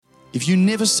If you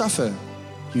never suffer,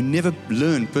 you never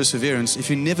learn perseverance. If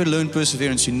you never learn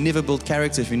perseverance, you never build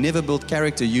character. If you never build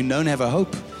character, you don't have a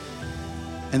hope.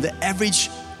 And the average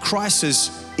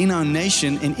crisis in our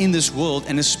nation and in this world,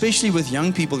 and especially with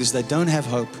young people, is they don't have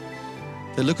hope.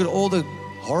 They look at all the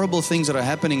horrible things that are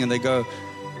happening and they go,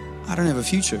 I don't have a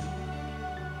future.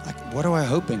 Like, what am I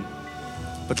hoping?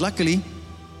 But luckily,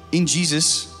 in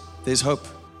Jesus, there's hope.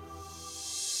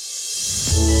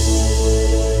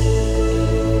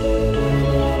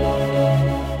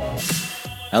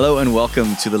 Hello and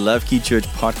welcome to the LoveKey Church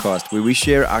podcast, where we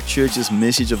share our church's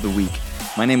message of the week.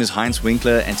 My name is Heinz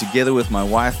Winckler, and together with my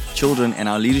wife, children, and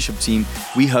our leadership team,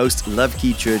 we host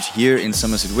LoveKey Church here in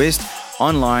Somerset West,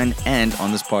 online and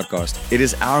on this podcast. It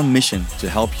is our mission to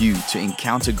help you to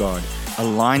encounter God,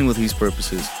 align with His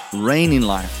purposes, reign in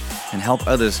life, and help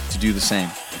others to do the same.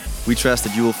 We trust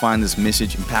that you will find this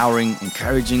message empowering,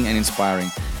 encouraging, and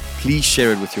inspiring. Please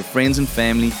share it with your friends and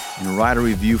family and write a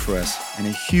review for us. And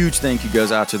a huge thank you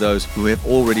goes out to those who have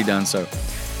already done so.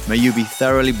 May you be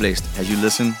thoroughly blessed as you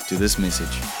listen to this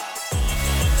message.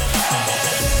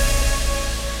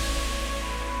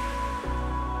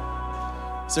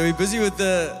 So we're busy with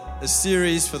a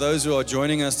series for those who are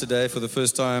joining us today for the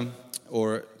first time,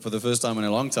 or for the first time in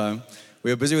a long time.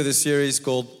 We are busy with a series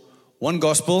called One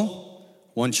Gospel,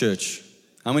 One Church.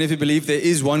 How many of you believe there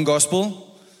is one gospel?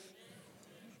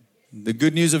 The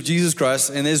good news of Jesus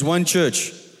Christ, and there's one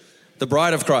church, the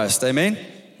bride of Christ. Amen?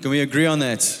 Can we agree on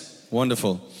that?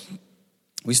 Wonderful.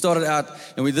 We started out,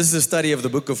 and this is a study of the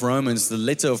book of Romans, the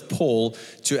letter of Paul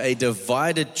to a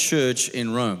divided church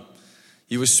in Rome.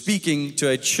 He was speaking to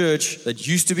a church that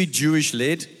used to be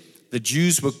Jewish-led. The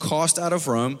Jews were cast out of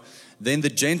Rome. Then the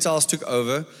Gentiles took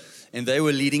over, and they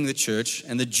were leading the church.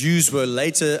 And the Jews were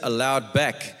later allowed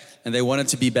back, and they wanted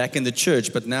to be back in the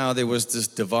church. But now there was this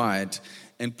divide.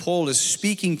 And Paul is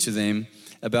speaking to them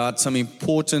about some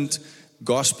important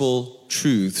gospel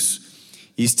truths.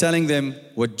 He's telling them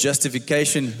what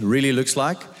justification really looks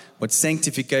like, what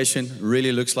sanctification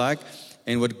really looks like,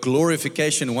 and what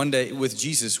glorification one day with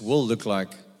Jesus will look like.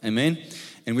 Amen?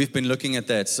 And we've been looking at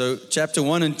that. So chapter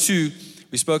 1 and 2,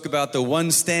 we spoke about the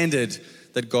one standard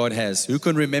that God has. Who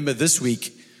can remember this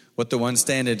week what the one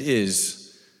standard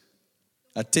is?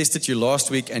 I tested you last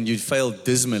week and you failed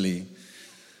dismally.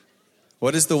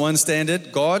 What is the one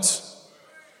standard? God's?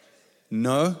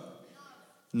 No.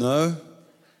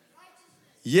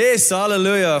 Yes,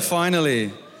 hallelujah,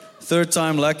 finally. Third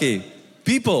time lucky.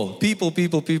 People.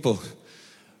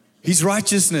 His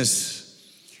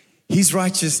righteousness.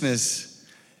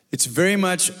 It's very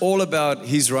much all about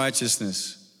His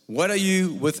righteousness. What are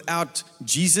you without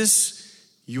Jesus?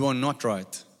 You are not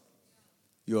right.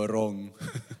 You are wrong.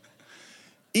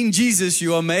 In Jesus,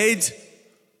 you are made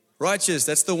righteous.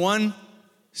 That's the one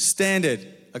standard.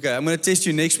 Okay, I'm going to test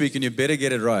you next week and you better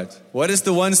get it right. What is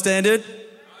the one standard?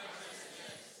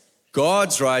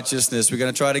 God's righteousness. We're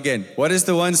going to try it again. What is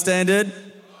the one standard?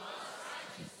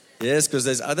 Yes, because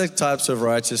there's other types of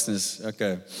righteousness.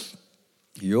 Okay.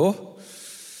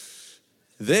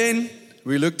 Then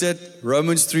we looked at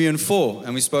Romans 3 and 4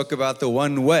 and we spoke about the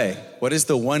one way. What is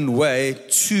the one way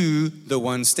to the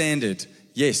one standard?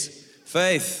 Yes,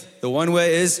 faith. The one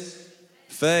way is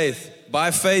faith.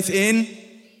 By faith in?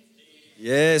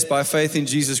 Yes, by faith in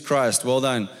Jesus Christ. Well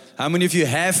done. How many of you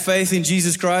have faith in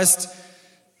Jesus Christ?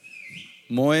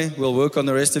 Moy, we'll work on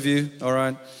the rest of you. All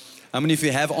right. How many of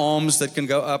you have arms that can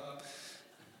go up?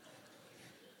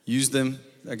 Use them.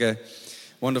 Okay.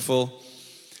 Wonderful.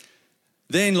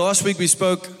 Then last week we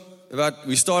started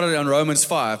on Romans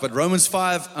 5. But Romans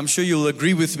 5, I'm sure you'll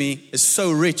agree with me, is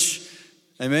so rich.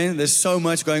 Amen. There's so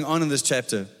much going on in this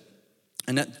chapter.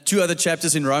 And two other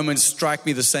chapters in Romans strike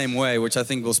me the same way, which I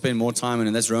think we'll spend more time in,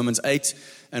 and that's Romans 8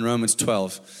 and Romans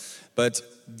 12. But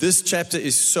this chapter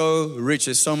is so rich,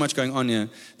 there's so much going on here,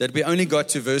 that we only got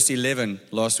to verse 11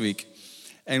 last week.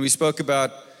 And we spoke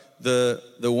about the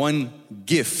one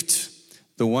gift,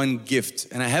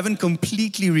 And I haven't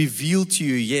completely revealed to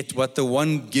you yet what the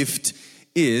one gift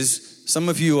is. Some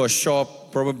of you are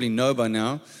sharp, probably know by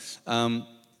now.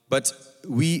 But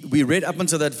we read up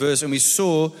until that verse and we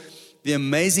saw the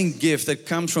amazing gift that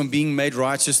comes from being made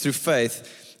righteous through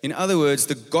faith. In other words,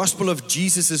 the gospel of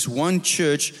Jesus' one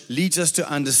church leads us to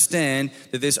understand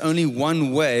that there's only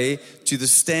one way to the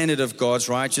standard of God's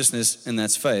righteousness, and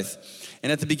that's faith.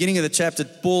 And at the beginning of the chapter,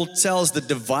 Paul tells the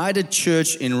divided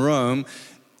church in Rome,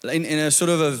 in a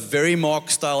sort of a very Mark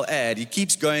style ad. He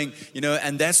keeps going,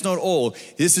 and that's not all.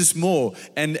 This is more.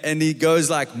 And he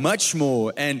goes like much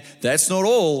more. And that's not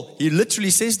all. He literally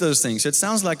says those things. So it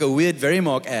sounds like a weird very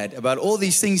Mark ad about all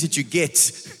these things that you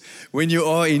get when you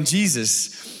are in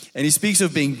Jesus. And he speaks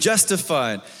of being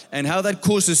justified and how that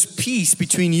causes peace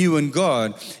between you and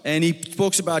God. And he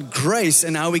talks about grace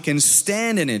and how we can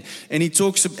stand in it. And he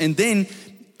talks, and then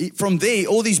from there,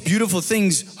 all these beautiful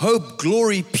things, hope,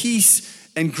 glory, peace,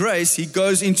 and grace, he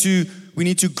goes into, we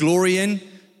need to glory in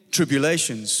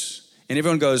tribulations. And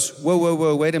everyone goes, whoa, whoa,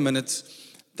 whoa, wait a minute.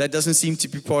 That doesn't seem to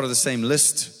be part of the same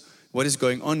list. What is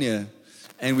going on here?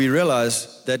 And we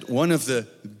realize that one of the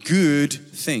good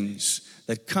things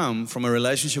that come from a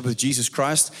relationship with Jesus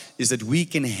Christ is that we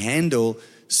can handle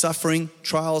suffering,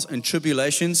 trials, and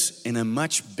tribulations in a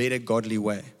much better godly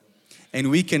way. And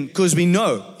we can, because we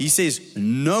know, he says,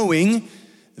 knowing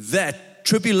that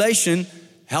tribulation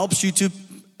helps you to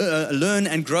learn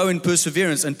and grow in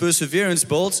perseverance. And perseverance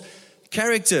builds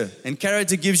character. And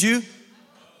character gives you,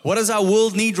 what does our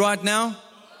world need right now?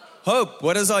 Hope.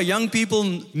 What does our young people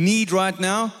need right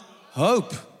now?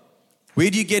 Hope. Where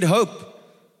do you get hope?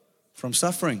 From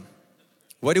suffering.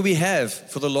 What do we have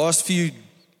for the last few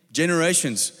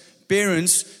generations?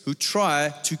 Parents who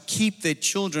try to keep their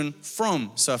children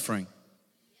from suffering.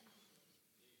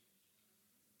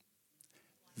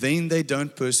 Then they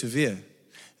don't persevere.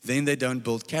 Then they don't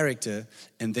build character,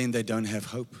 and then they don't have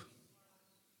hope.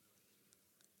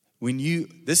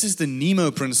 This is the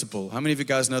Nemo principle. How many of you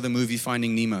guys know the movie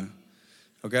Finding Nemo?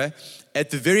 Okay?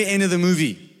 At the very end of the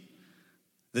movie,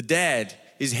 the dad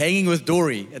is hanging with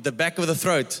Dory at the back of the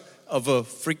throat of a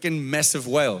freaking massive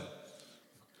whale.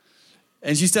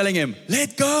 And she's telling him,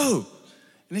 let go.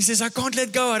 And he says, I can't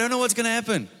let go. I don't know what's going to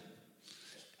happen.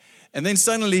 And then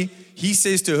suddenly he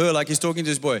says to her, like he's talking to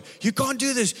his boy, you can't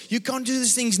do this. You can't do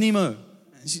these things, Nemo.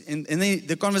 And then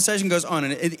the conversation goes on.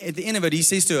 And at the end of it, he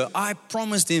says to her, I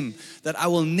promised him that I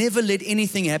will never let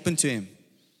anything happen to him.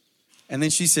 And then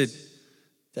she said,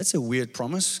 that's a weird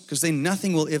promise, because then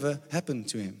nothing will ever happen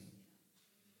to him.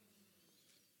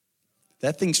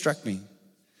 That thing struck me,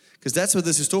 because that's what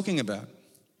this is talking about.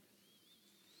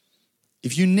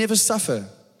 If you never suffer,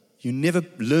 you never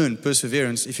learn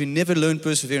perseverance. If you never learn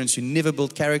perseverance, you never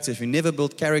build character. If you never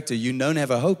build character, you don't have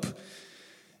a hope.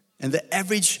 And the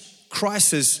average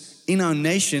crisis in our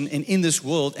nation and in this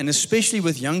world, and especially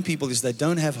with young people, is they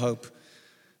don't have hope.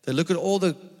 They look at all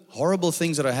the horrible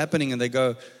things that are happening and they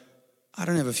go, I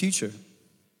don't have a future.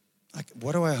 Like,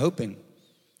 what do I hope in?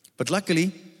 But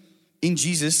luckily, in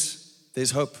Jesus,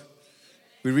 there's hope.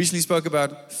 We recently spoke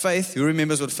about faith. Who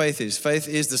remembers what faith is? Faith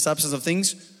is the substance of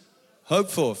things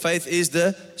hoped for. Faith is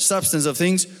the substance of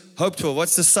things hoped for.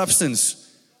 What's the substance?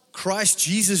 Christ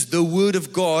Jesus, the Word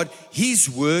of God, His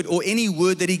Word, or any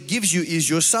word that He gives you is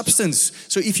your substance.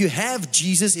 So if you have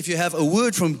Jesus, if you have a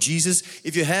word from Jesus,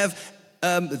 if you have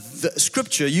the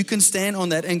scripture, you can stand on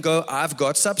that and go, I've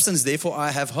got substance, therefore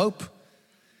I have hope.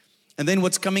 And then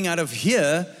what's coming out of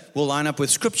here will line up with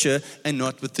scripture and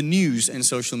not with the news and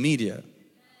social media.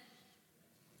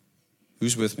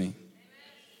 Who's with me?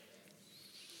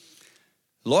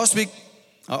 Last week,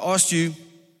 I asked you,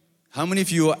 how many of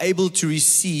you are able to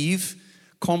receive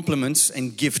compliments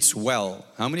and gifts well?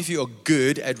 How many of you are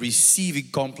good at receiving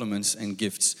compliments and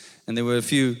gifts? And there were a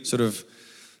few sort of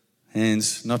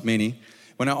hands, not many.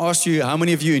 When I asked you how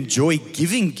many of you enjoy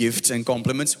giving gifts and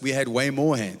compliments, we had way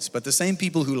more hands. But the same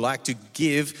people who like to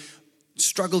give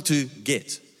struggle to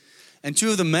get. And two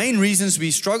of the main reasons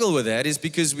we struggle with that is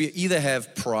because we either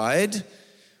have pride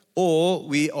or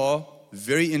we are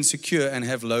very insecure and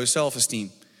have low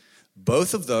self-esteem.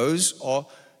 Both of those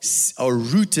are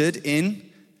rooted in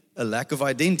a lack of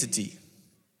identity.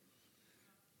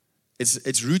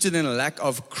 It's rooted in a lack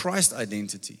of Christ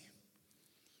identity.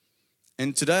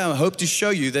 And today I hope to show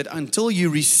you that until you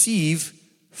receive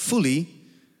fully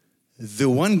the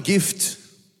one gift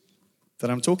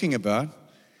that I'm talking about,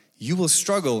 you will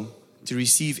struggle to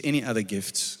receive any other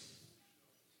gifts.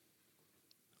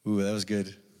 Ooh, that was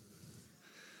good.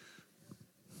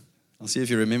 I'll see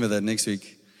if you remember that next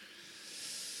week.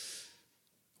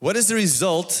 What is the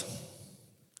result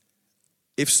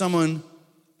if someone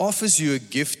offers you a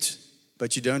gift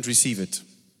but you don't receive it?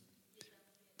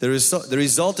 The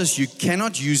result is you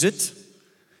cannot use it,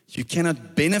 you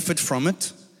cannot benefit from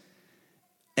it,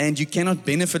 and you cannot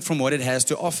benefit from what it has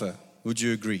to offer. Would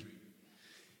you agree?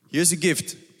 Here's a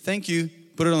gift. Thank you.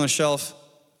 Put it on a shelf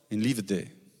and leave it there.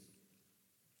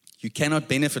 You cannot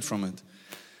benefit from it.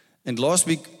 And last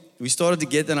week, we started to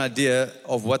get an idea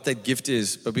of what that gift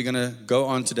is, but we're going to go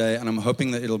on today, and I'm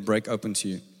hoping that it'll break open to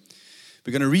you.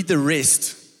 We're going to read the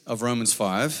rest of Romans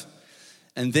 5,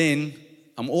 and then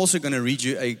I'm also going to read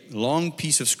you a long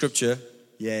piece of scripture,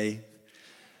 yay,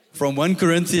 from 1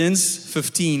 Corinthians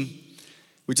 15,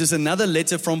 which is another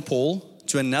letter from Paul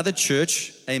to another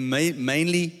church, a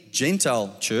mainly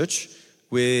Gentile church,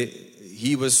 where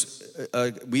he was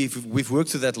we've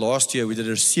worked through that last year. We did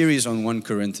a series on 1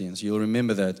 Corinthians. You'll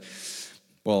remember that.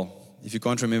 Well, if you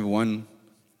can't remember one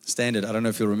standard, I don't know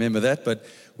if you'll remember that, but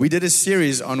we did a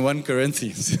series on 1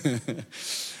 Corinthians.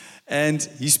 And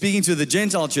he's speaking to the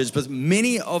Gentile church, but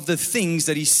many of the things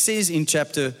that he says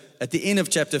at the end of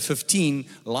chapter 15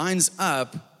 lines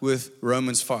up with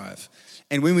Romans 5.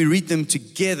 And when we read them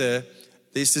together,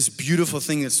 there's this beautiful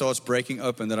thing that starts breaking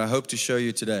open that I hope to show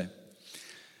you today.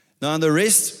 Now, in the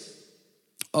rest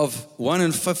of 1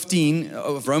 and 15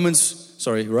 of Romans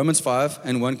 5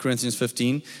 and 1 Corinthians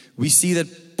 15, we see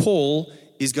that Paul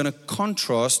is going to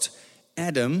contrast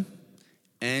Adam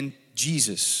and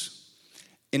Jesus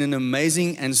in an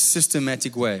amazing and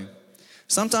systematic way.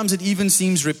 Sometimes it even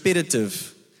seems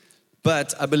repetitive,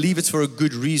 but I believe it's for a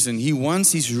good reason. He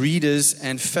wants his readers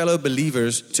and fellow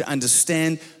believers to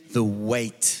understand the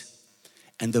weight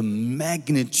and the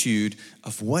magnitude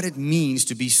of what it means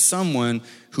to be someone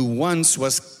who once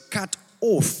was cut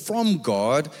off from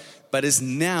God, but is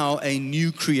now a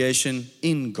new creation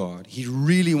in God. He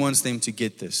really wants them to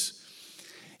get this.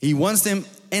 He wants them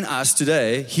and us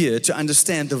today here to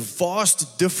understand the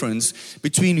vast difference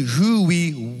between who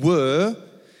we were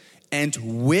and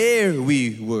where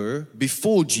we were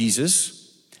before Jesus,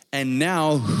 and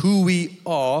now who we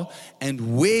are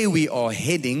and where we are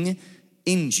heading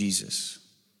in Jesus.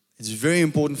 It's very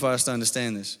important for us to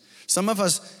understand this. Some of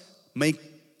us may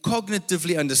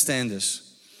cognitively understand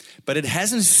this, but it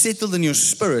hasn't settled in your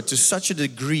spirit to such a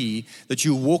degree that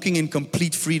you're walking in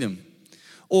complete freedom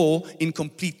or in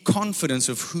complete confidence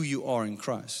of who you are in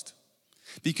Christ.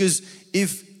 Because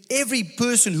if every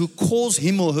person who calls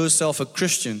him or herself a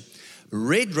Christian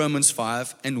read Romans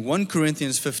 5 and 1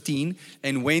 Corinthians 15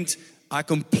 and went, I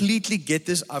completely get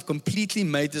this, I've completely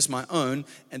made this my own,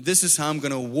 and this is how I'm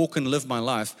going to walk and live my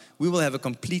life, we will have a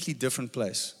completely different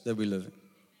place that we live in.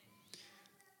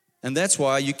 And that's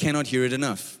why you cannot hear it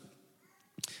enough.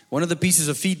 One of the pieces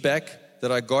of feedback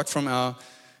that I got from our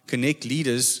Connect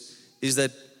leaders is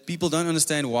that people don't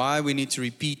understand why we need to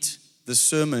repeat the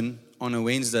sermon on a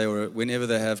Wednesday or whenever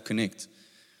they have Connect.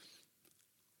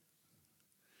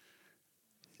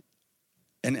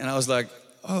 And I was like,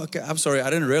 oh, okay, I'm sorry,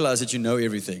 I didn't realize that you know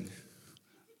everything.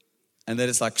 And that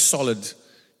it's like solid,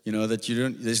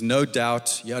 that there's no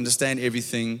doubt, you understand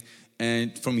everything.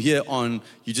 And from here on,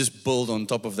 you just build on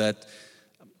top of that.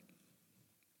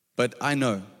 But I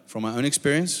know from my own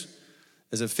experience,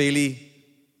 as a fairly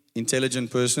intelligent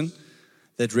person,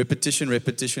 that repetition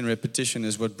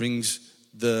is what brings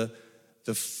the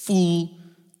full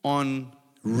on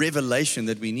revelation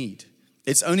that we need.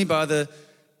 It's only by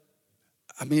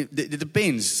it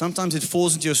depends. Sometimes it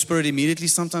falls into your spirit immediately.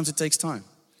 Sometimes it takes time.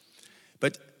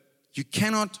 But you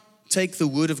cannot take the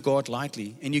word of God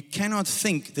lightly, and you cannot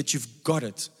think that you've got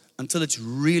it until it's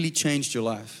really changed your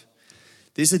life.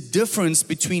 There's a difference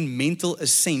between mental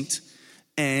assent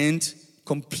and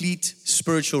complete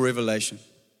spiritual revelation.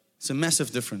 It's a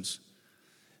massive difference.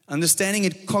 Understanding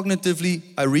it cognitively,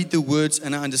 I read the words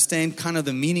and I understand kind of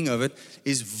the meaning of it,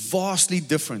 is vastly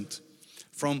different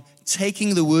from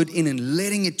taking the word in and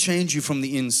letting it change you from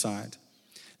the inside.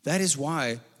 That is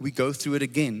why we go through it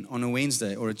again on a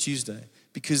Wednesday or a Tuesday,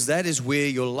 because that is where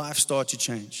your life starts to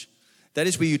change. That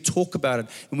is where you talk about it.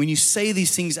 And when you say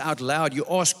these things out loud, you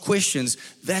ask questions,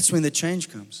 that's when the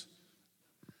change comes.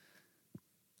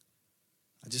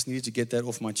 I just needed to get that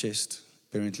off my chest,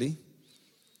 apparently.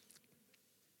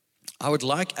 I would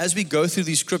like, as we go through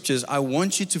these scriptures, I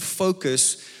want you to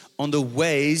focus on the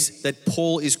ways that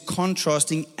Paul is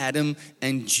contrasting Adam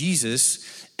and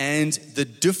Jesus and the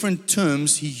different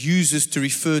terms he uses to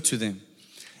refer to them.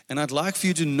 And I'd like for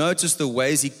you to notice the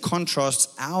ways he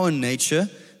contrasts our nature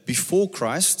before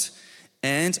Christ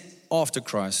and after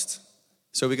Christ.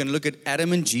 So we're going to look at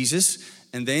Adam and Jesus,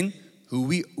 and then who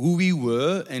we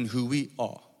were and who we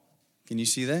are. Can you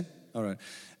see that? All right.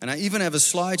 And I even have a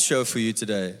slideshow for you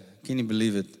today. Can you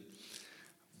believe it?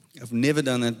 I've never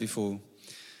done that before.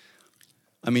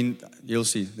 I mean, you'll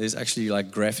see. There's actually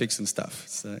like graphics and stuff.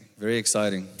 It's very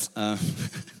exciting.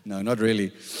 No, not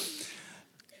really.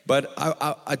 But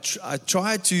I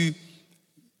try to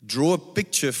draw a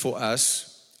picture for us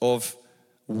of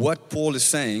what Paul is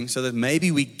saying so that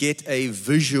maybe we get a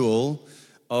visual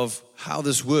of how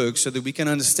this works so that we can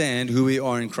understand who we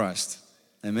are in Christ.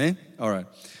 Amen? All right.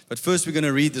 But first we're going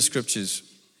to read the scriptures.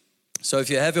 So if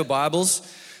you have your Bibles,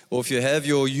 or if you have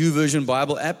your YouVersion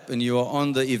Bible app and you are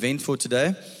on the event for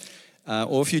today,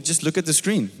 or if you just look at the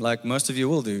screen, like most of you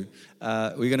will do,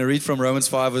 we're going to read from Romans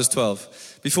 5, verse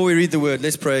 12. Before we read the word,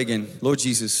 let's pray again. Lord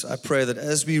Jesus, I pray that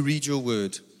as we read your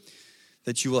word,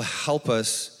 that you will help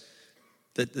us,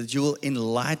 that you will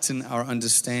enlighten our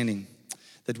understanding,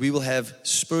 that we will have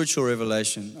spiritual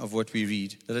revelation of what we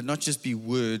read. That it not just be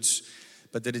words,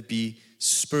 but that it be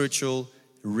spiritual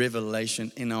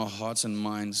revelation in our hearts and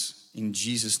minds. In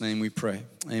Jesus' name we pray.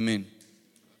 Amen.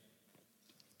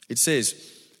 It says,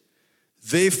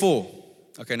 therefore,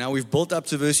 okay, now we've built up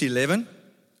to verse 11.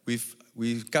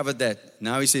 We've covered that.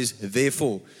 Now he says,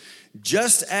 therefore,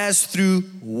 just as through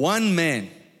one man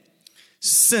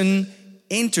sin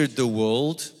entered the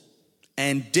world,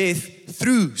 and death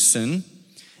through sin,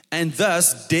 and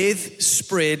thus death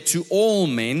spread to all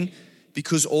men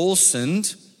because all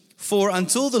sinned. For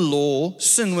until the law,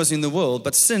 sin was in the world,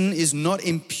 but sin is not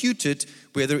imputed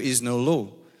where there is no law.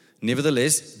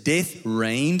 Nevertheless, death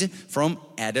reigned from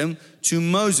Adam to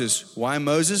Moses. Why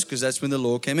Moses? Because that's when the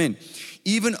law came in.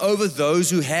 Even over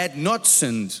those who had not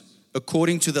sinned,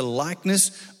 according to the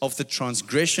likeness of the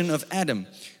transgression of Adam,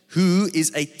 who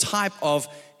is a type of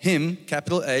him,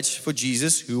 capital H, for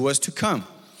Jesus, who was to come.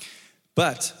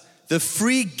 But the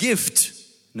free gift,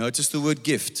 notice the word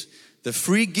gift, the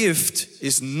free gift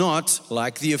is not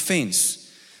like the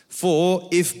offense. For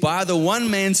if by the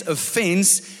one man's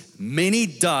offense many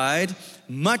died,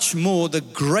 much more the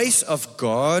grace of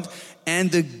God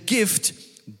and the gift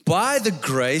by the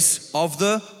grace of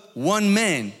the one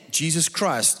man, Jesus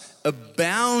Christ,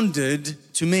 abounded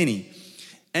to many.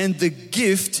 And the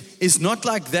gift is not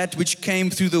like that which came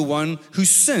through the one who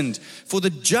sinned. For the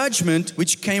judgment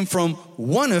which came from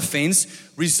one offense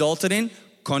resulted in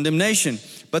condemnation.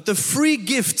 But the free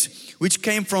gift which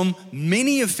came from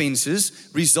many offenses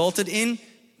resulted in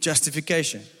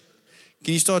justification.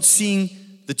 Can you start seeing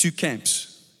the two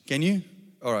camps? Can you?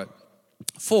 All right.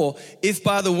 For if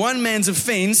by the one man's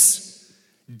offense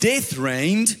death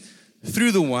reigned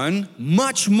through the one,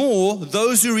 much more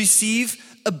those who receive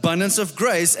abundance of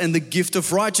grace and the gift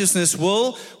of righteousness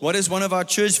will, what is one of our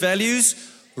church values?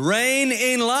 Reign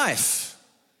in life.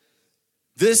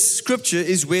 This scripture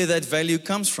is where that value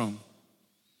comes from.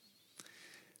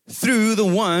 Through the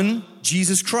one,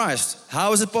 Jesus Christ.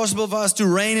 How is it possible for us to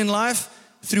reign in life?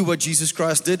 Through what Jesus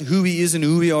Christ did, who He is and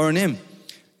who we are in Him.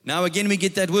 Now again we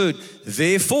get that word,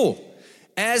 therefore.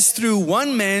 As through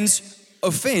one man's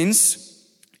offense,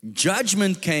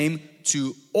 judgment came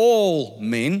to all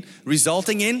men,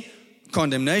 resulting in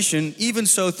condemnation. Even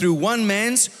so, through one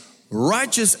man's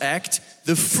righteous act,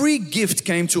 the free gift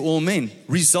came to all men,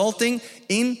 resulting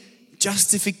in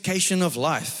justification of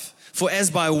life. For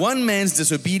as by one man's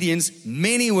disobedience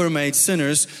many were made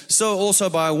sinners, so also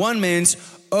by one man's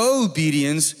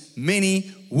obedience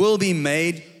many will be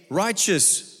made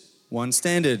righteous. One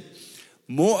standard.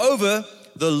 Moreover,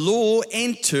 the law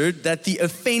entered that the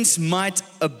offense might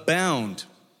abound.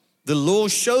 The law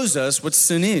shows us what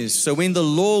sin is. So when the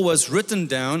law was written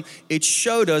down, it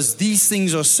showed us these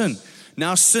things are sin.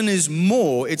 Now sin is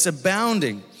more, it's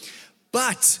abounding.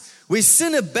 But where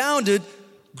sin abounded,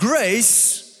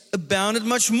 grace abounded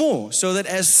much more. So that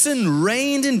as sin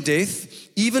reigned in death,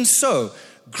 even so,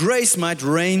 grace might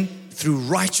reign through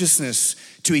righteousness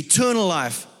to eternal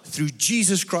life through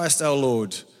Jesus Christ our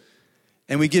Lord.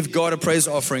 And we give God a praise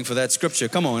offering for that scripture.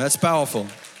 Come on, that's powerful.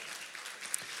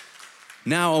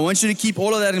 Now, I want you to keep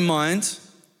all of that in mind.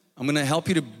 I'm going to help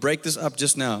you to break this up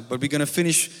just now, but we're going to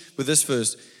finish with this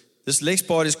first. This next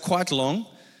part is quite long,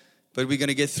 but we're going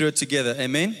to get through it together.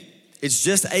 Amen? It's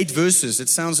just 8 verses. It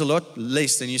sounds a lot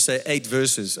less than you say 8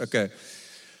 verses. Okay.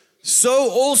 So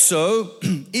also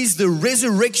is the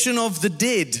resurrection of the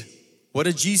dead. What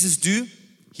did Jesus do?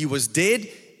 He was dead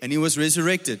and He was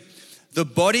resurrected. The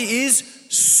body is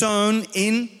sown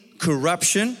in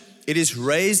corruption. It is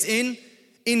raised in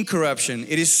incorruption.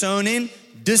 It is sown in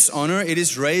dishonor. It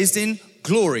is raised in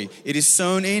glory. It is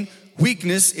sown in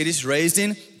weakness. It is raised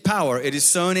in power. It is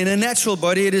sown in a natural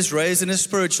body. It is raised in a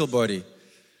spiritual body.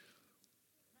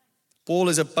 Paul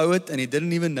is a poet and he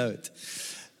didn't even know it.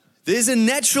 There's a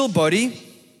natural body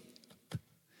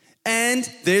and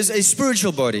there's a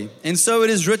spiritual body. And so it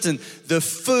is written, the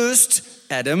first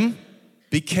Adam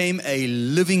became a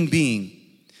living being.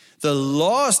 The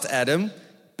last Adam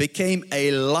became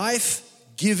a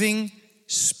life-giving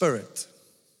spirit.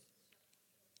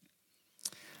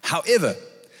 However,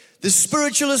 the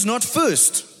spiritual is not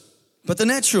first, but the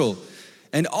natural,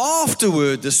 and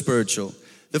afterward the spiritual.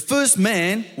 The first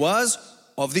man was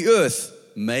of the earth,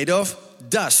 made of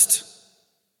dust.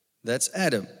 That's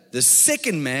Adam. The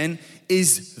second man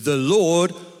is the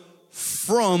Lord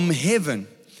from heaven.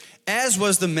 As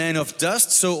was the man of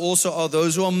dust, so also are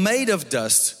those who are made of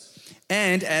dust.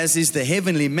 And as is the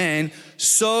heavenly man,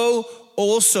 so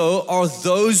also are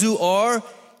those who are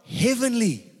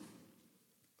heavenly.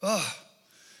 Oh.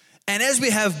 And as we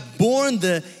have borne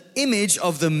the image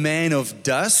of the man of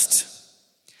dust,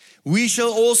 we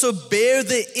shall also bear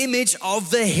the image of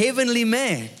the heavenly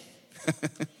man.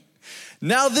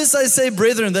 Now this I say,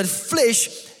 brethren, that flesh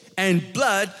and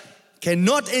blood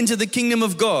cannot enter the kingdom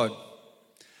of God.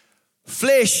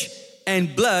 Flesh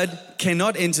and blood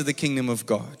cannot enter the kingdom of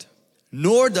God,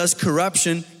 nor does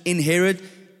corruption inherit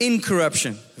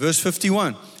incorruption. Verse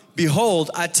 51,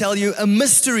 behold, I tell you a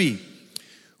mystery.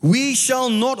 We shall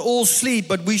not all sleep,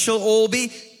 but we shall all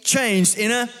be changed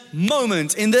in a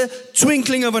moment, in the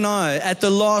twinkling of an eye, at the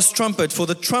last trumpet. For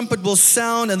the trumpet will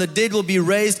sound, and the dead will be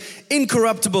raised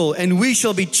incorruptible, and we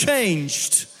shall be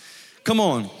changed. Come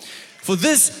on. For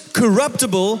this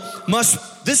corruptible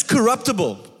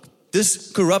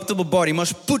body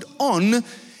must put on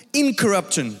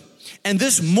incorruption, and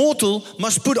this mortal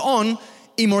must put on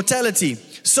immortality.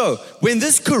 So, when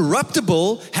this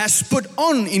corruptible has put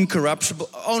on incorruption,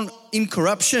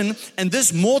 and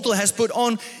this mortal has put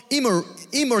on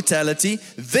immortality,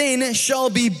 then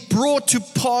shall be brought to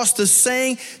pass the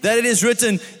saying that it is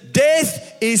written,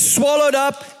 death is swallowed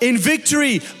up in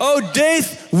victory. Oh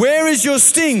death, where is your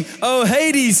sting? Oh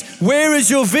Hades, where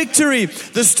is your victory?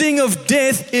 The sting of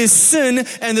death is sin,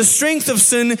 and the strength of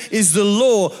sin is the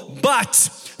law. But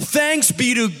thanks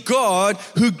be to God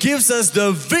who gives us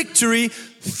the victory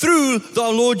through the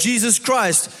Lord Jesus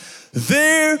Christ.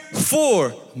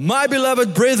 Therefore, my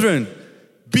beloved brethren,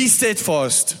 be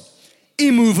steadfast,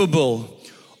 immovable,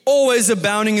 always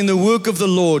abounding in the work of the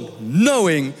Lord,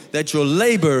 knowing that your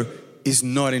labor is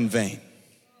not in vain.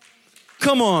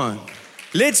 Come on,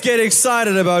 let's get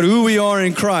excited about who we are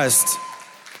in Christ.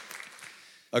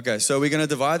 Okay, so we're going to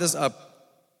divide this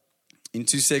up in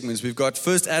two segments. We've got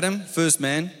first Adam, first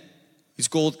man. He's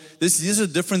called, these are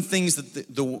different things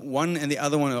that the one and the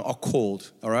other one are called,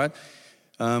 all right?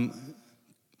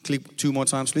 Click 2 more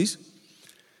times, please.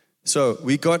 So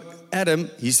we got Adam,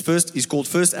 he's called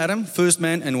first Adam, first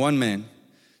man, and one man.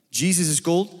 Jesus is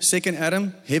called second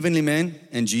Adam, heavenly man,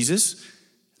 and Jesus.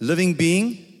 Living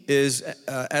being is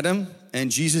Adam, and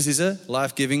Jesus is a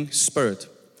life-giving spirit.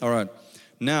 All right.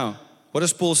 Now, what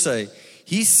does Paul say?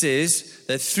 He says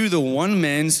that through the one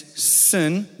man's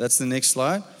sin, that's the next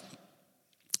slide,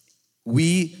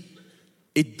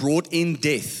 it brought in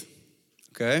death.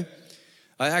 Okay?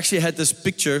 I actually had this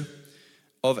picture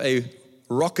of a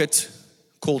rocket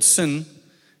called sin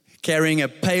carrying a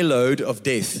payload of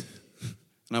death.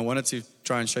 And I wanted to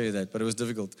try and show you that, but it was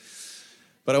difficult.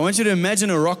 But I want you to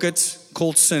imagine a rocket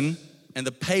called sin, and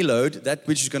the payload, that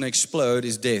which is going to explode,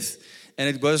 is death. And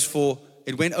it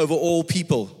went over all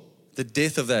people, the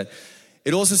death of that.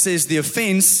 It also says the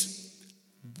offense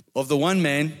of the one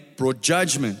man brought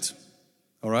judgment.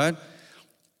 All right?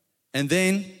 And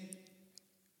then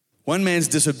one man's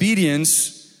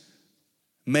disobedience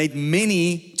made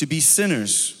many to be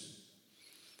sinners.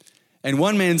 And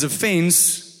one man's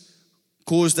offense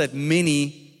caused that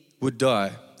many would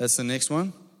die. That's the next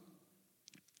one.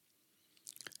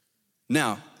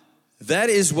 Now, that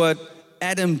is what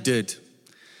Adam did.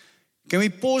 Can we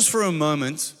pause for a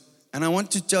moment? And I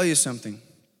want to tell you something.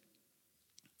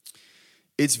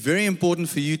 It's very important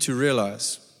for you to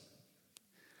realize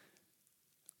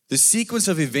the sequence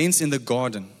of events in the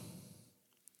garden.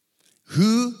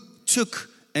 Who took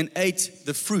and ate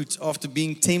the fruit after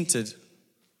being tempted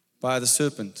by the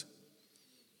serpent?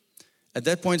 At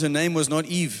that point, her name was not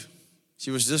Eve.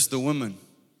 She was just the woman.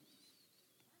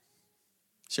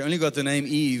 She only got the name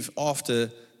Eve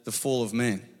after the fall of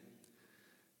man.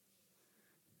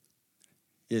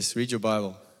 Yes, read your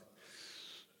Bible.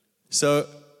 So,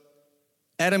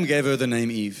 Adam gave her the name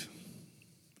Eve,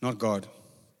 not God.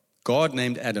 God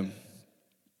named Adam.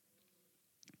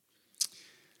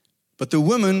 But the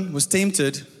woman was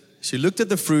tempted. She looked at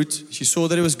the fruit. She saw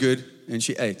that it was good, and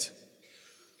she ate.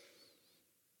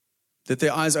 Did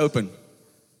their eyes open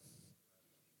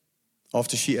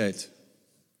after she ate?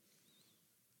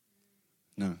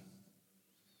 No.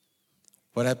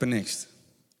 What happened next?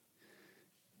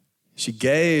 She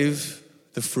gave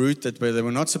the fruit that they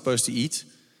were not supposed to eat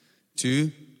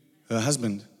to her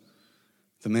husband,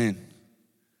 the man,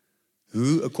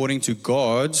 who, according to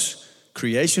God's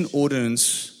creation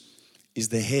ordinance, is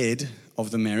the head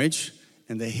of the marriage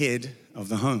and the head of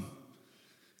the home.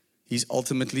 He's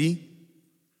ultimately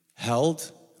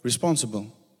held responsible.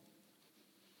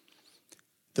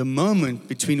 The moment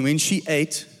between when she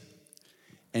ate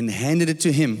and handed it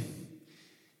to him,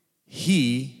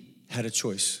 he had a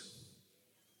choice.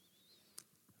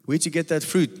 Where'd you get that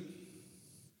fruit?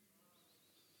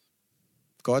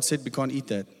 God said we can't eat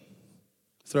that.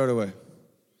 Throw it away.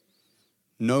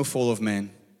 No fall of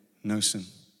man, no sin.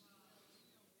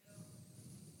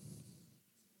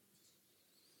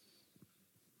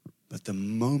 But the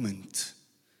moment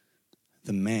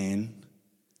the man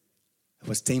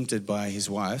was tempted by his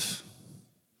wife,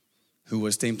 who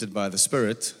was tempted by the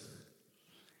Spirit,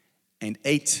 and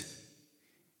ate,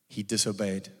 he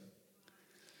disobeyed.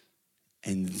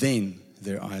 And then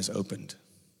their eyes opened.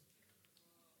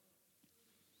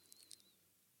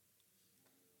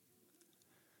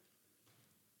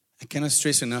 I cannot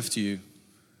stress enough to you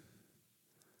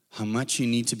how much you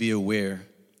need to be aware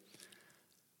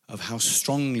of how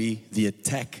strongly the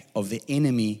attack of the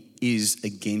enemy is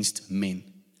against men.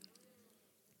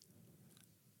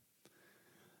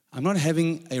 I'm not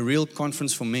having a real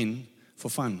conference for men for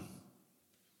fun.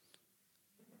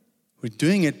 We're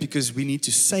doing it because we need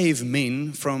to save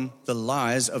men from the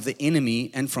lies of the enemy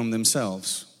and from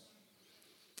themselves.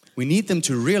 We need them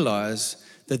to realize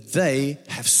that they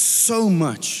have so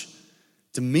much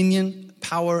dominion,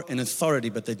 power, and authority,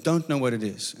 but they don't know what it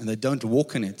is, and they don't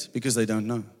walk in it because they don't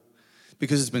know,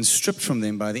 because it's been stripped from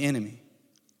them by the enemy.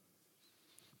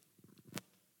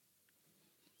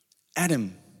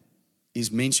 Adam is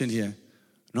mentioned here,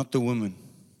 not the woman.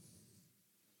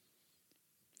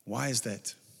 Why is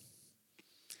that?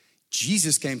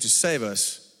 Jesus came to save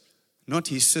us, not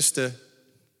his sister.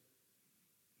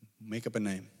 Make up a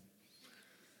name.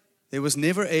 There was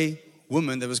never a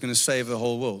woman that was going to save the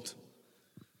whole world.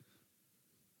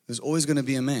 There's always going to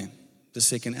be a man, the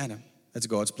second Adam. That's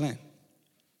God's plan.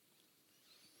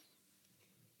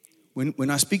 When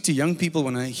I speak to young people,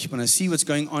 when I see what's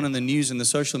going on in the news and the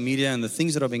social media and the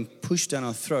things that are being pushed down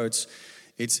our throats,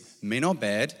 it's men are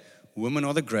bad, women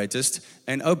are the greatest,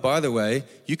 and oh, by the way,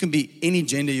 you can be any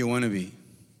gender you want to be.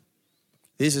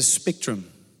 There's a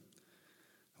spectrum.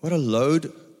 What a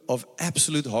load of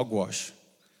absolute hogwash.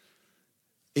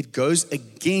 It goes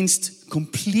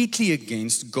completely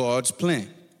against God's plan.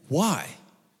 Why?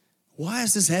 Why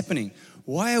is this happening?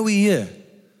 Why are we here?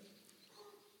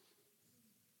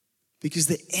 Because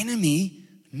the enemy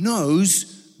knows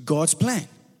God's plan.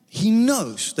 He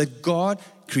knows that God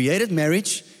created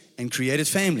marriage and created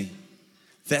family.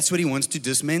 That's what he wants to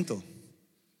dismantle.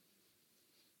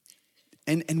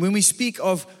 And when we speak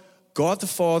of God the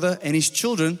Father and his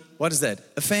children, what is that?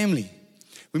 A family.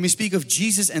 When we speak of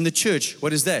Jesus and the church,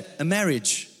 what is that? A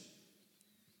marriage.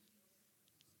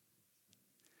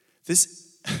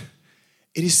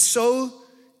 It is so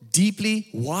deeply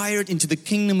wired into the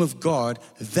kingdom of God.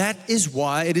 That is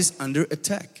why it is under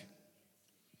attack.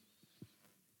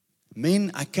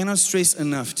 Men, I cannot stress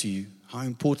enough to you how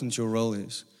important your role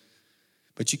is.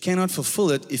 But you cannot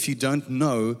fulfill it if you don't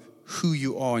know who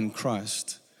you are in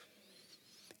Christ.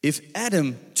 If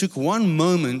Adam took one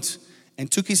moment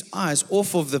and took his eyes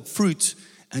off of the fruit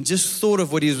and just thought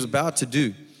of what he was about to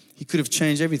do, he could have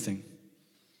changed everything.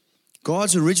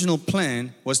 God's original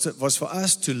plan was for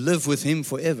us to live with him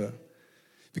forever.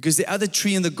 Because the other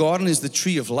tree in the garden is the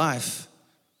tree of life.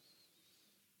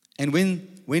 And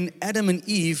when Adam and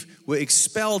Eve were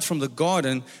expelled from the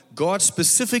garden, God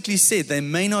specifically said they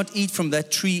may not eat from that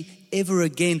tree ever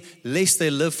again, lest they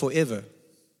live forever.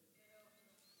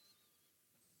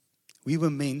 We were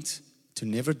meant to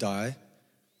never die,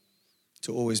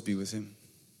 to always be with him.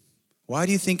 Why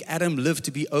do you think Adam lived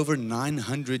to be over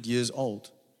 900 years old?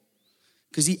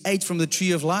 Because he ate from the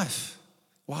tree of life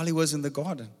while he was in the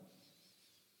garden.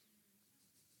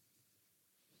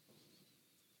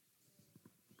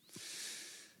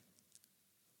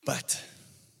 But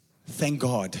thank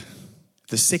God,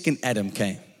 the second Adam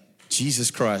came,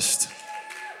 Jesus Christ.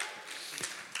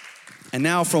 And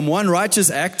now from one righteous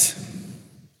act,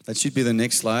 that should be the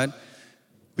next slide,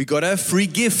 we got a free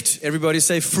gift. Everybody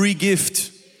say free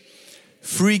gift.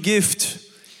 Free gift.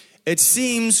 It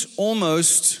seems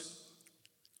almost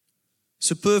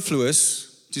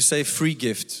superfluous to say free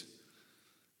gift,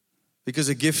 because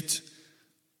a gift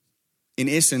in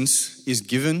essence is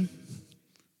given,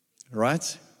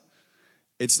 right?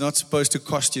 It's not supposed to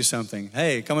cost you something.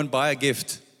 Hey, come and buy a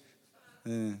gift.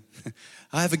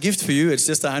 I have a gift for you. It's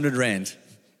just 100 rand.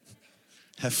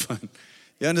 Have fun.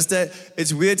 You understand?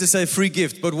 It's weird to say free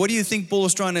gift, but what do you think Paul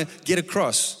was trying to get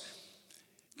across?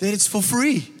 That it's for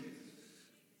free.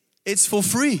 It's for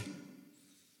free.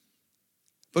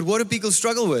 But what do people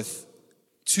struggle with?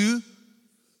 To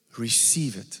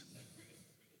receive it.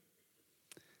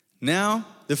 Now,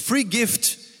 the free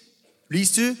gift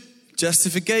leads to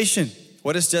justification.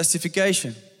 What is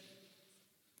justification?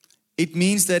 It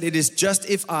means that it is just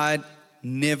if I'd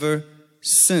never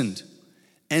sinned.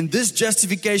 And this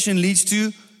justification leads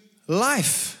to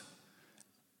life.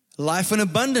 Life in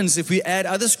abundance if we add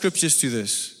other scriptures to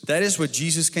this. That is what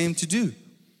Jesus came to do.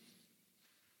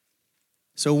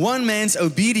 So one man's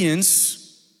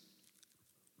obedience,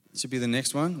 this should be the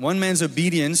next one. One man's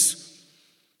obedience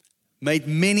made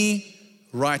many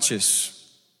righteous.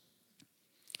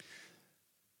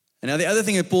 And now the other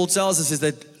thing that Paul tells us is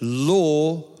that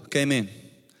law came in.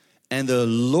 And the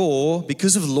law,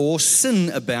 because of law, sin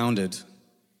abounded.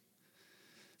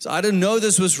 So I didn't know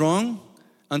this was wrong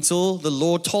until the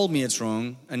law told me it's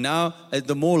wrong. And now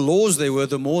the more laws there were,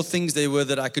 the more things there were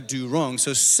that I could do wrong.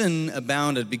 So sin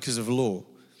abounded because of law.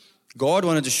 God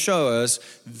wanted to show us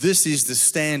this is the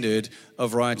standard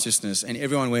of righteousness. And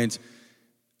everyone went,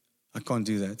 I can't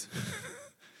do that.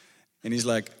 And he's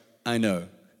like, I know.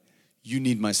 You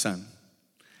need my son.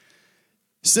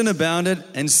 Sin abounded,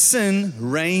 and sin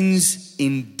reigns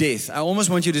in death. I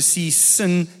almost want you to see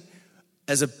sin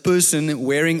as a person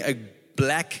wearing a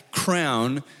black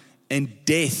crown, and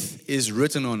death is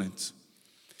written on it.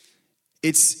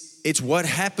 It's what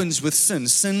happens with sin.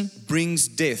 Sin brings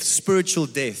death, spiritual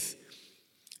death.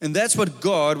 And that's what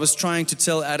God was trying to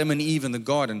tell Adam and Eve in the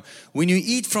garden. When you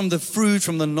eat from the fruit,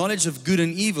 from the knowledge of good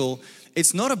and evil,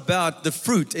 it's not about the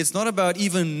fruit. It's not about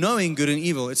even knowing good and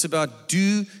evil. It's about,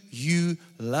 do you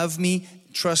love me,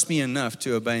 trust me enough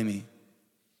to obey me?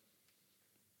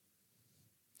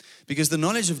 Because the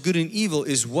knowledge of good and evil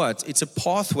is what? It's a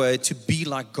pathway to be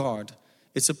like God.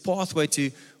 It's a pathway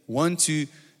to want to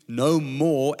know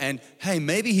more. And hey,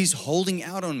 maybe he's holding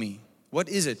out on me. What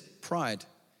is it? Pride.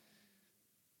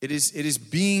 It is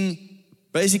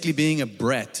basically being a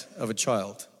brat of a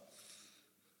child.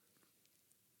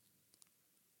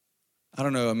 I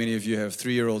don't know how many of you have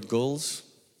 3-year-old girls.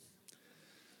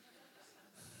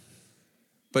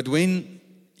 But when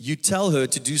you tell her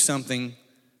to do something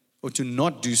or to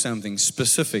not do something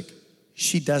specific,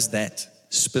 she does that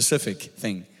specific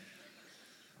thing.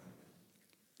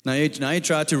 Now you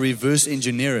try to reverse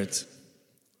engineer it.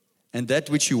 And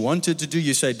that which you wanted to do,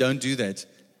 you say, don't do that.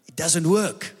 It doesn't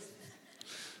work.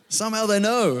 Somehow they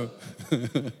know.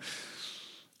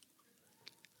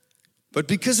 But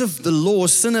because of the law,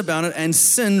 sin abounded, and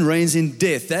sin reigns in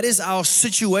death. That is our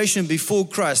situation before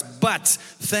Christ. But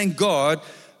thank God,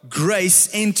 grace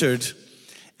entered,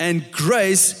 and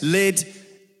grace led,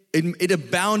 it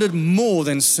abounded more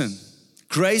than sin.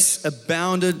 Grace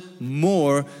abounded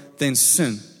more than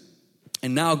sin.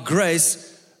 And now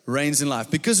grace reigns in life.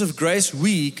 Because of grace,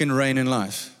 we can reign in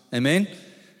life. Amen?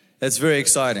 That's very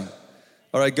exciting.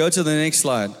 All right, go to the next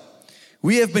slide.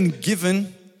 We have been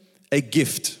given a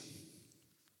gift.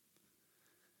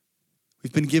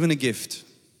 We've been given a gift.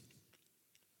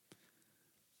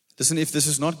 Listen, if this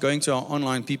is not going to our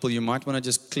online people, you might want to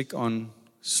just click on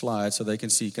slides so they can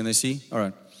see. Can they see? All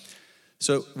right.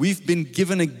 So we've been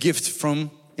given a gift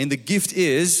and the gift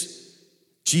is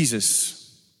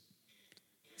Jesus.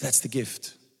 That's the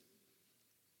gift.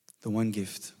 The one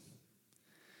gift.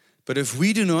 But if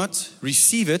we do not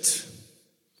receive it,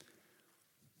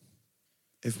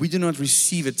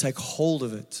 take hold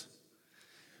of it,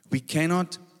 we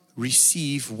cannot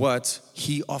receive what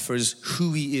he offers,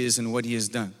 who he is, and what he has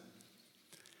done.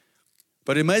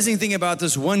 But the amazing thing about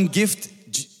this one gift,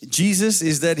 Jesus,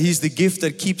 is that he's the gift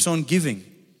that keeps on giving.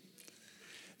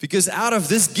 Because out of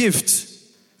this gift,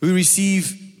 we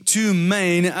receive two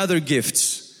main other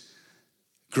gifts.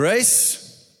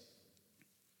 Grace,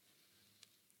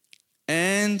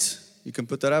 and, you can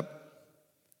put that up,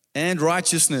 and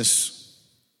righteousness.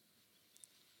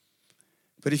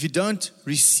 But if you don't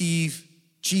receive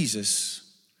Jesus,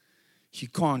 you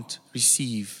can't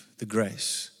receive the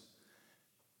grace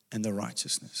and the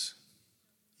righteousness.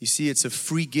 You see, it's a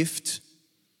free gift,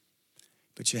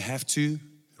 but you have to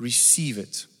receive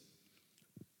it.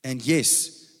 And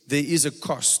yes, there is a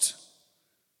cost.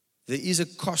 There is a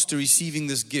cost to receiving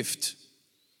this gift.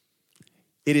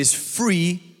 It is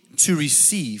free to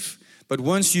receive, but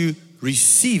once you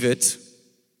receive it,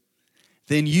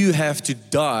 then you have to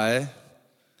die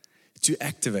to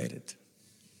activate it.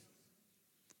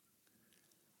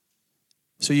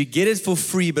 So you get it for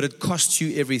free, but it costs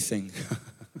you everything.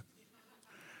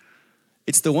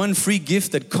 It's the one free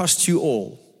gift that costs you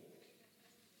all.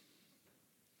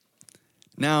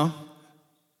 Now,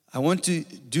 I want to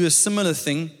do a similar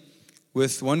thing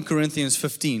with 1 Corinthians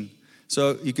 15.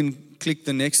 So you can click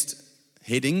the next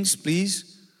headings,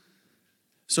 please.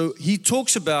 So he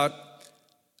talks about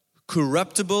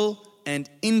corruptible and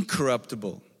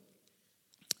incorruptible.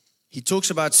 He talks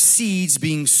about seeds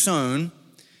being sown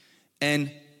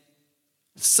and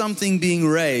something being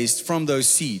raised from those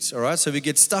seeds, all right? So we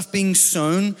get stuff being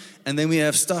sown, and then we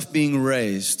have stuff being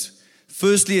raised.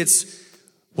 Firstly, it's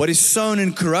what is sown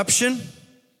in corruption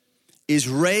is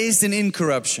raised in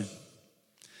incorruption.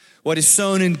 What is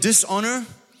sown in dishonor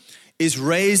is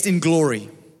raised in glory.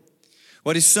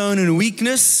 What is sown in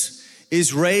weakness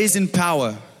is raised in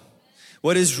power.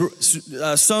 What is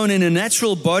sown in a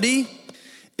natural body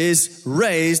is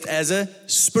raised as a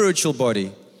spiritual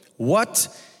body. What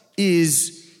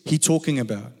is he talking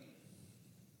about?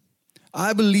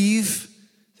 I believe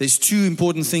there's two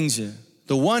important things here.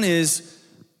 The one is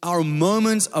our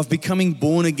moment of becoming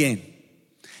born again.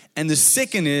 And the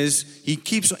second is he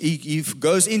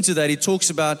goes into that. He talks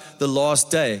about the last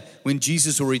day when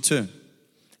Jesus will return.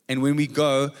 And when we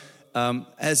go,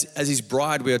 as his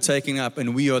bride, we are taken up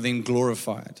and we are then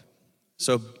glorified.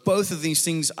 So both of these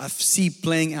things I see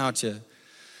playing out here.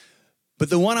 But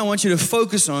the one I want you to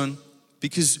focus on,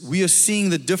 because we are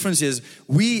seeing the difference is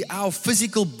our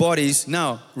physical bodies.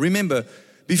 Now, remember,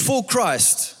 before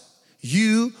Christ,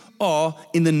 you are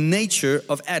in the nature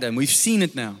of Adam. We've seen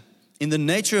it now. In the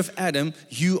nature of Adam,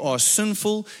 you are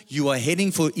sinful, you are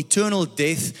heading for eternal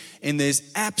death, and there's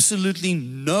absolutely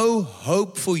no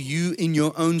hope for you in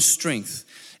your own strength,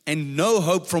 and no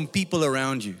hope from people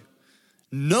around you.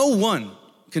 No one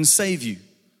can save you.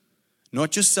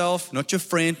 Not yourself, not your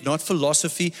friend, not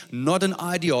philosophy, not an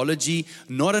ideology,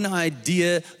 not an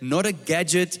idea, not a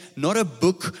gadget, not a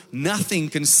book. Nothing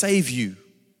can save you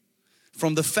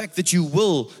from the fact that you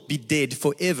will be dead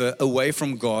forever away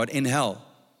from God in hell.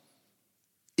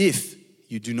 If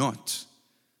you do not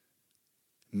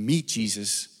meet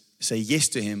Jesus, say yes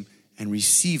to Him, and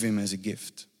receive Him as a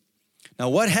gift. Now,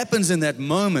 what happens in that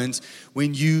moment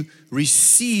when you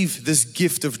receive this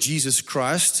gift of Jesus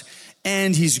Christ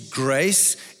and His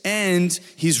grace and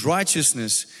His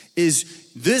righteousness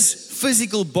is this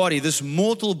physical body, this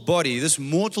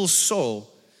mortal soul,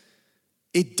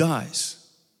 it dies.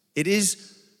 It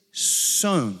is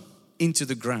sown into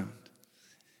the ground.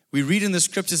 We read in the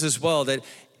scriptures as well that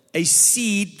a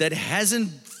seed that hasn't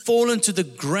fallen to the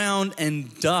ground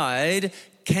and died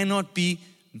cannot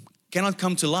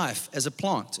come to life as a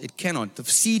plant. It cannot. The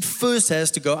seed first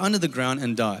has to go under the ground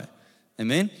and die.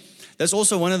 Amen? That's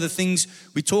also one of the things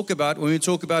we talk about when we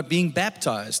talk about being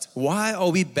baptized. Why are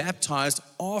we baptized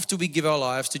after we give our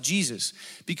lives to Jesus?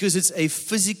 Because it's a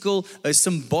physical, a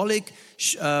symbolic,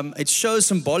 it shows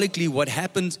symbolically what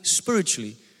happened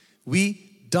spiritually.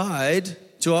 We died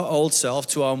to our old self,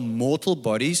 to our mortal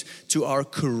bodies, to our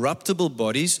corruptible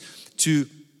bodies, to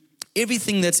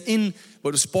everything that's in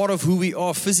what is part of who we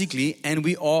are physically, and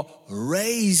we are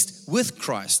raised with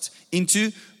Christ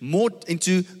into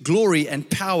glory and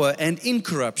power and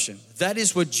incorruption. That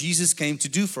is what Jesus came to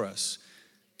do for us.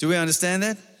 Do we understand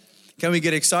that? Can we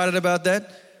get excited about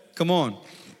that? Come on.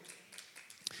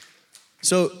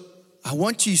 So I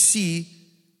want you to see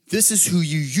this is who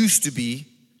you used to be.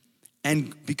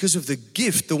 And because of the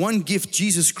gift, the one gift,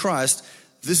 Jesus Christ,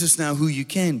 this is now who you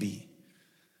can be.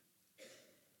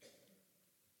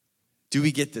 Do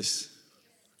we get this?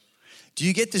 Do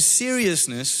you get the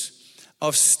seriousness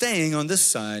of staying on this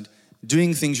side,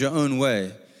 doing things your own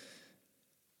way,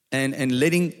 and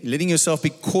letting yourself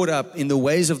be caught up in the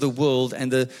ways of the world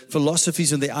and the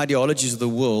philosophies and the ideologies of the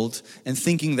world and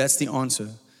thinking that's the answer?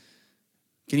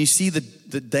 Can you see the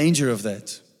danger of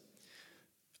that?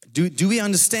 Do we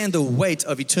understand the weight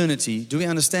of eternity? Do we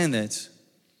understand that?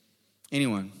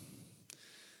 Anyone?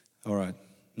 All right.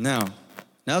 Now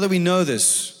that we know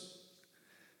this,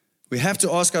 we have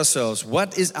to ask ourselves,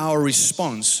 what is our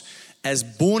response as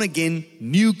born again,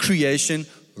 new creation,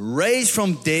 raised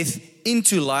from death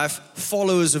into life,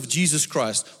 followers of Jesus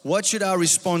Christ? What should our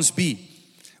response be?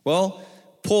 Well,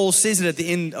 Paul says it at the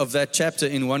end of that chapter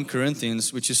in 1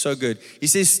 Corinthians, which is so good. He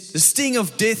says, the sting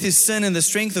of death is sin and the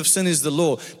strength of sin is the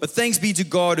law. But thanks be to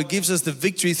God who gives us the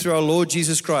victory through our Lord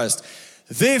Jesus Christ.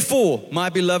 Therefore, my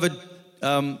beloved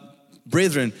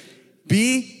brethren,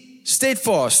 be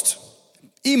steadfast,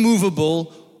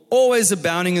 immovable, always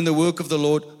abounding in the work of the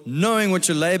Lord, knowing that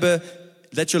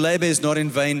your labor is not in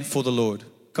vain for the Lord.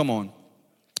 Come on.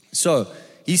 So,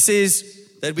 he says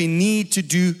that we need to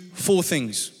do 4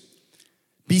 things.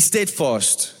 Be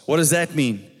steadfast. What does that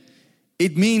mean?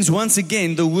 It means, once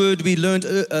again, the word we learned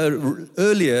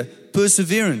earlier,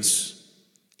 perseverance.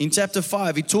 In chapter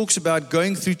 5, he talks about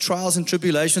going through trials and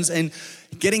tribulations and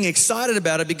getting excited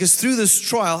about it, because through this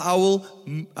trial,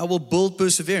 I will build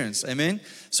perseverance. Amen?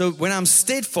 So when I'm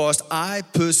steadfast, I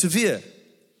persevere.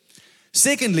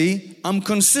 Secondly, I'm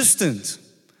consistent.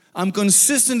 I'm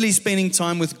consistently spending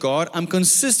time with God. I'm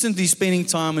consistently spending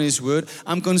time in His Word.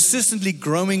 I'm consistently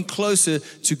growing closer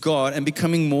to God and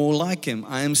becoming more like Him.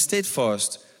 I am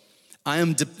steadfast. I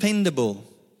am dependable.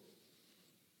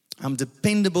 I'm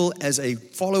dependable as a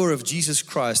follower of Jesus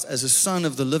Christ, as a son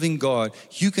of the living God.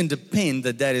 You can depend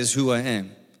that is who I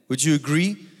am. Would you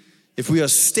agree? If we are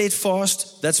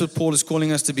steadfast, that's what Paul is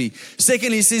calling us to be.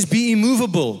 Secondly, he says, be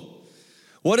immovable.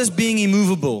 What is being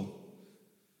immovable?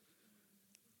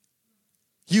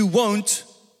 You won't,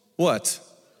 what?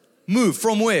 Move.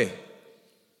 From where?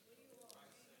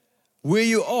 Where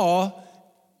you are,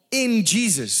 in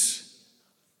Jesus.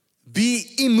 Be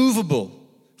immovable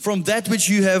from that which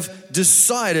you have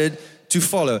decided to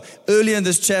follow. Earlier in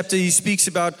this chapter, he speaks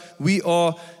about we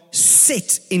are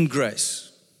set in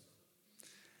grace.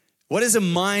 What is a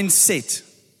mindset?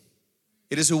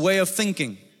 It is a way of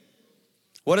thinking.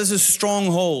 What is a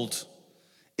stronghold?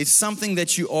 It's something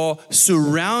that you are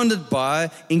surrounded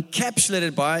by,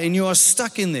 encapsulated by, and you are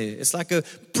stuck in there. It's like a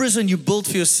prison you built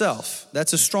for yourself.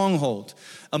 That's a stronghold.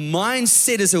 A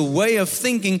mindset is a way of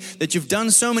thinking that you've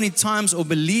done so many times or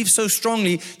believe so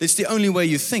strongly that's the only way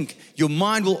you think. Your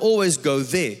mind will always go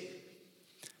there.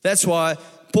 That's why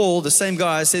Paul, the same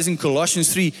guy, says in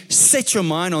Colossians 3, set your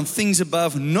mind on things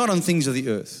above, not on things of the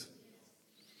earth.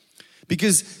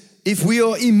 Because if we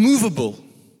are immovable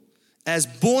as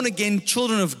born-again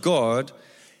children of God,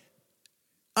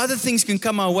 other things can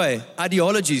come our way.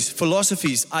 Ideologies,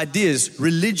 philosophies, ideas,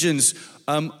 religions,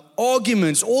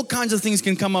 arguments, all kinds of things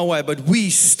can come our way, but we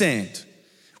stand.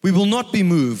 We will not be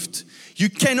moved. You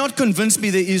cannot convince me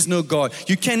there is no God.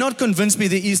 You cannot convince me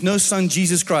there is no Son,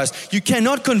 Jesus Christ. You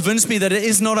cannot convince me that there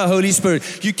is not a Holy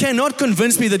Spirit. You cannot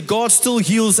convince me that God still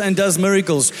heals and does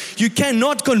miracles. You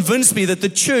cannot convince me that the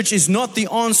church is not the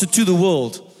answer to the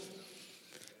world.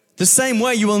 The same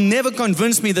way, you will never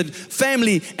convince me that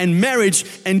family and marriage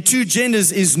and two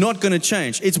genders is not going to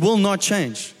change. It will not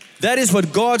change. That is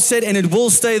what God said, and it will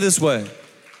stay this way.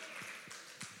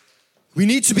 We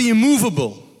need to be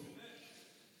immovable.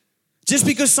 Just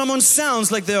because someone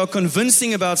sounds like they are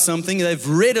convincing about something, they've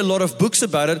read a lot of books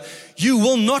about it, you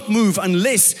will not move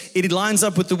unless it lines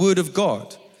up with the Word of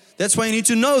God. That's why you need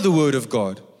to know the Word of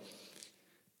God.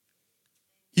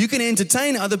 You can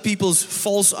entertain other people's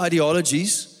false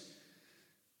ideologies,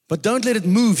 but don't let it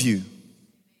move you.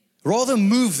 Rather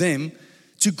move them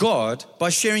to God by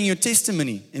sharing your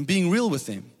testimony and being real with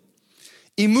them.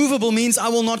 Immovable means I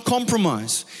will not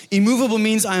compromise. Immovable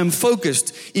means I am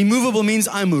focused. Immovable means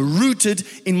I'm rooted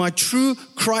in my true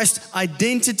Christ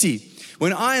identity.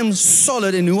 When I am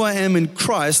solid in who I am in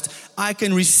Christ, I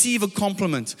can receive a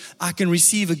compliment. I can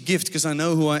receive a gift because I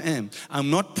know who I am.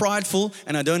 I'm not prideful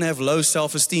and I don't have low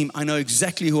self-esteem. I know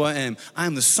exactly who I am. I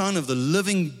am the Son of the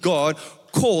living God,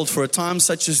 called for a time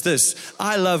such as this.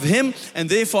 I love Him and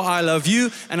therefore I love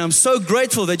you, and I'm so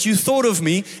grateful that you thought of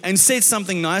me and said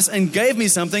something nice and gave me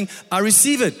something. I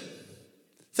receive it.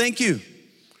 Thank you.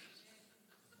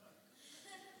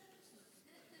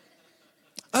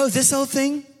 Oh, this whole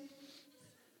thing?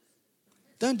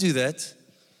 Don't do that.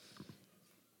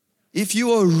 If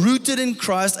you are rooted in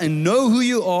Christ and know who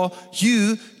you are,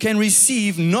 you can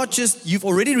receive not just, you've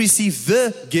already received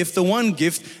the gift, the one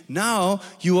gift. Now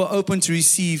you are open to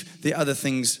receive the other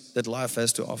things that life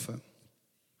has to offer.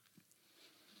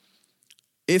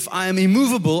 If I am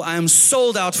immovable, I am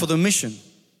sold out for the mission.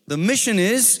 The mission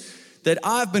is that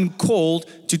I've been called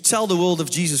to tell the world of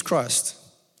Jesus Christ.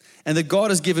 And that God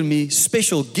has given me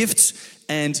special gifts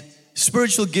and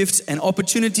spiritual gifts and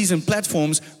opportunities and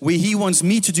platforms where He wants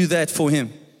me to do that for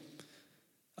Him.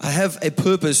 I have a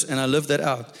purpose and I live that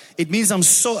out. It means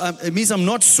I'm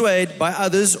not swayed by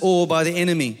others or by the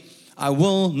enemy. I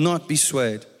will not be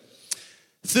swayed.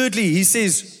 Thirdly, he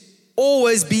says,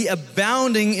 always be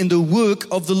abounding in the work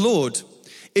of the Lord.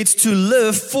 It's to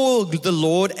live for the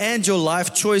Lord and your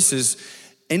life choices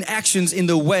and actions in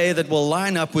the way that will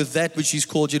line up with that which He's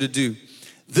called you to do.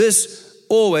 This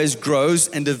always grows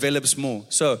and develops more.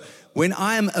 So when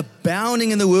I am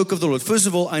abounding in the work of the Lord, first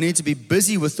of all, I need to be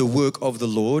busy with the work of the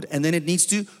Lord, and then it needs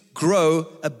to grow.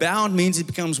 Abound means it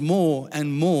becomes more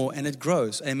and it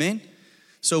grows. Amen?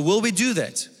 So will we do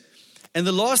that? And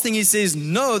the last thing he says,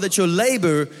 know that your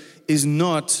labor is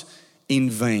not in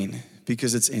vain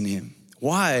because it's in Him.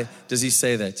 Why does he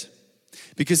say that?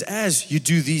 Because as you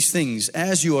do these things,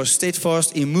 as you are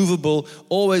steadfast, immovable,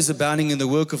 always abounding in the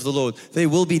work of the Lord, there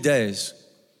will be days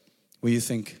where you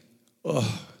think,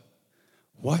 oh,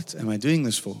 what am I doing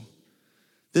this for?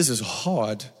 This is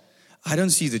hard. I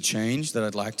don't see the change that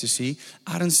I'd like to see.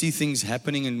 I don't see things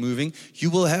happening and moving.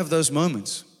 You will have those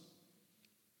moments.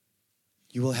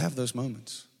 You will have those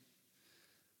moments.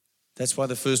 That's why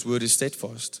the first word is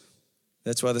steadfast.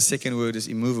 That's why the second word is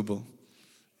immovable.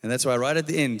 And that's why right at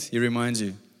the end, He reminds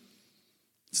you,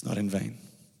 it's not in vain.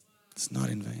 It's not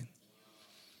in vain.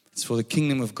 It's for the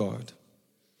kingdom of God.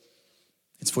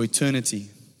 It's for eternity.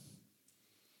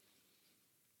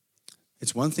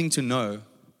 It's one thing to know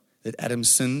that Adam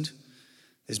sinned.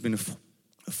 There's been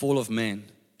a fall of man.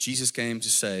 Jesus came to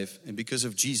save. And because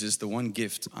of Jesus, the one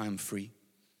gift, I am free.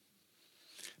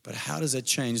 But how does that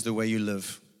change the way you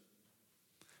live?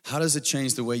 How does it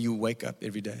change the way you wake up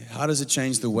every day? How does it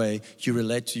change the way you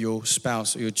relate to your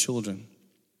spouse or your children?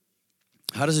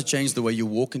 How does it change the way you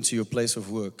walk into your place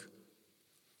of work?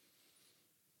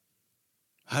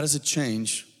 How does it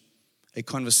change a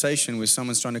conversation where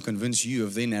someone's trying to convince you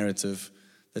of their narrative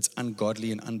that's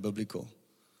ungodly and unbiblical?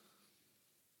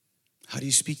 How do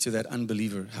you speak to that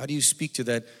unbeliever? How do you speak to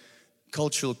that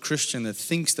cultural Christian that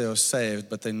thinks they are saved,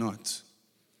 but they're not?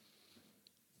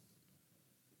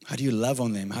 How do you love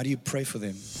on them? How do you pray for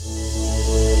them?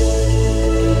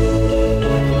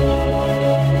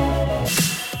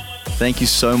 Thank you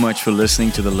so much for listening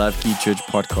to the LoveKey Church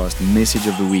podcast message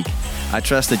of the week. I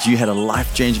trust that you had a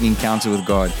life-changing encounter with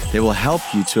God that will help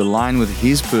you to align with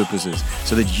His purposes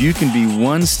so that you can be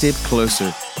one step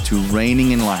closer to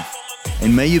reigning in life.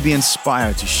 And may you be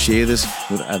inspired to share this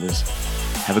with others.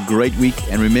 Have a great week,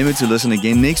 and remember to listen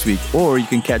again next week, or you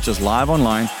can catch us live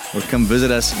online or come visit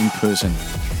us in person.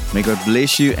 May God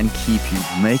bless you and keep you,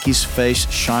 make His face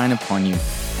shine upon you,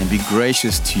 and be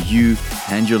gracious to you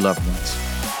and your loved ones.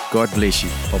 God bless you.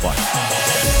 Bye-bye.